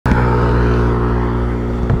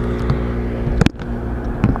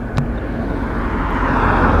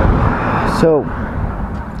So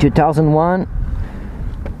 2001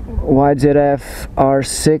 YZF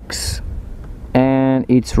R6, and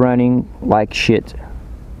it's running like shit.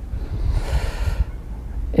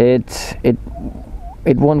 It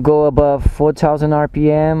won't go above 4,000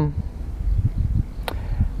 RPM.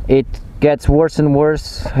 It gets worse and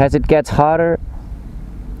worse as it gets hotter.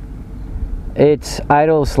 It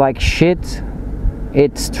idles like shit.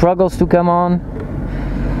 It struggles to come on.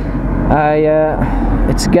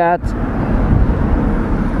 It's got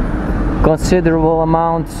considerable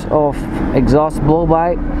amounts of exhaust blow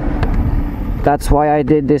by. That's why I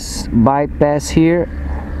did this bypass here.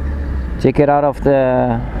 Take it out of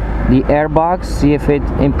the air box, see if it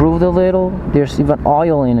improved a little. There's even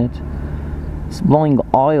oil in it. It's blowing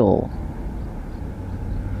oil.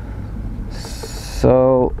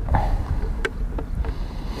 So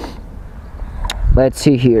let's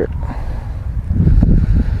see here.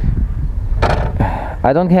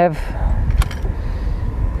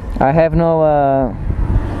 I have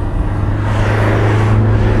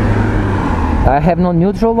no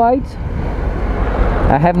neutral light.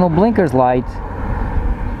 I have no blinkers light.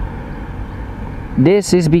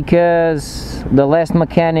 This is because the last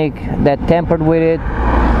mechanic that tampered with it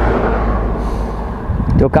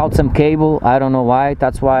took out some cable. I don't know why.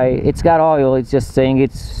 That's why it's got oil. It's just saying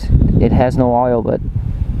it has no oil. But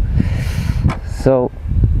so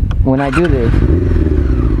when I do this,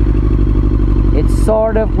 it's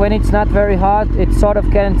sort of, when it's not very hot, it sort of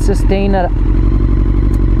can sustain the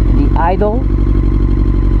idle.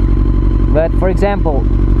 But for example,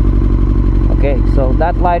 okay, so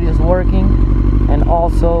that light is working, and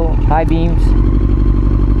also high beams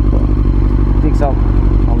takes up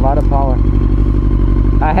a lot of power.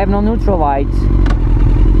 I have no neutral light.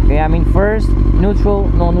 Okay, I mean, first neutral,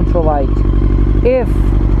 no neutral light. If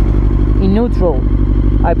in neutral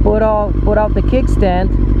I put out the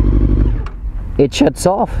kickstand, it shuts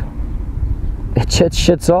off. It just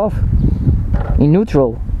shuts off in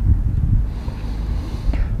neutral.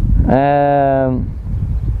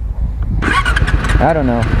 I don't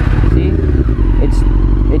know. See,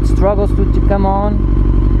 it struggles to come on.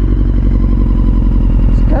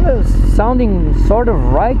 It's kind of sounding sort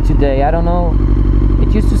of right today. I don't know.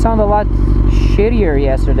 It used to sound a lot shittier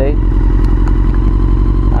yesterday.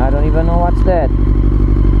 I don't even know what's that.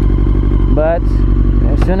 But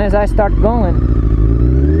as soon as I start going,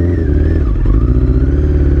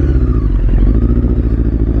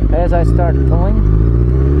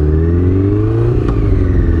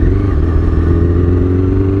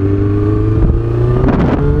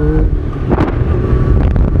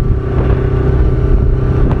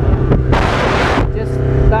 it just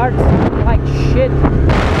starts like shit.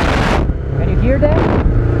 Can you hear that?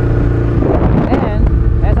 And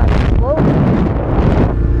as I keep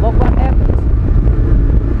closing, look what happens.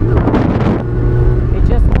 It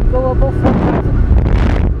just won't go above 4,000.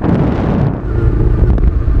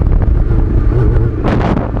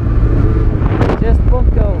 Just won't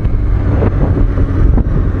go.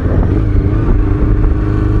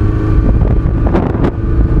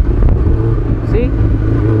 See?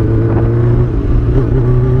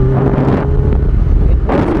 It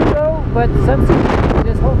wants to go, but something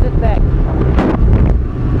just holds it back.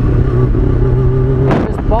 It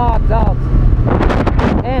just bogs out.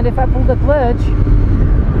 And if I pull the clutch,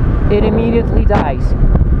 it immediately dies.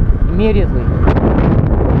 Immediately.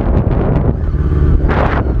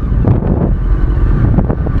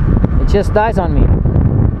 It just dies on me.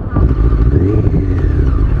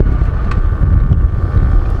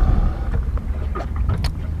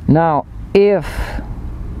 Now, if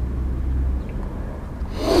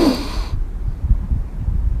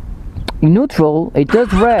in neutral, it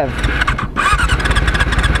does rev.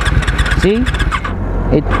 See?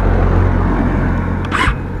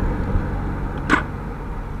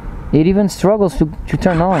 It even struggles to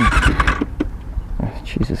turn on. Oh,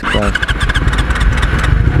 Jesus Christ.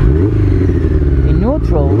 In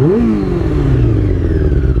neutral,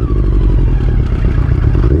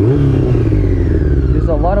 there's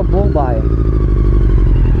a lot of blow by.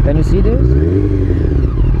 Can you see this?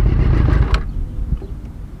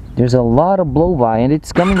 There's a lot of blow by, and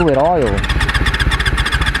it's coming with oil.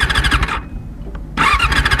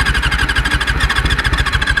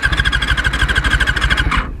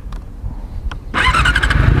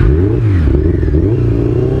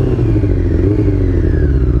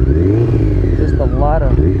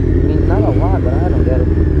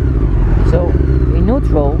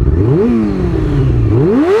 Neutral.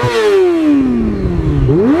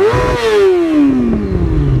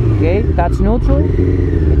 Okay, that's neutral.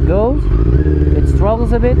 It goes. It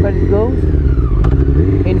struggles a bit, but it goes.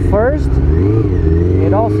 In first,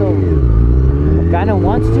 it also kind of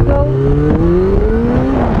wants to go,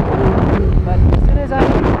 but as soon as I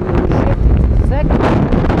shift it to second,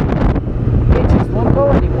 it just won't go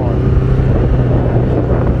anymore.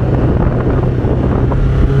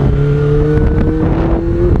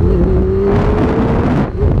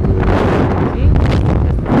 See? Just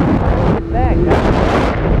hold it back.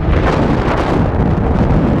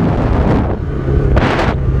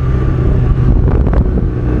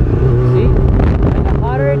 See? And the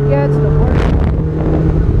hotter it gets, the worse.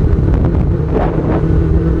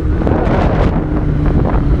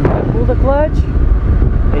 I pull the clutch,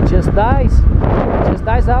 it just dies. It just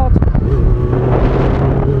dies out. It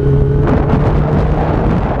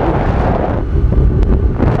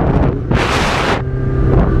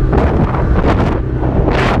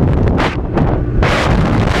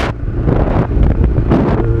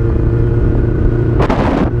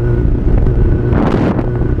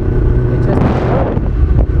just doesn't work.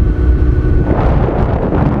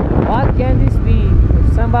 What can this be?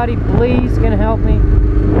 If somebody please can help me.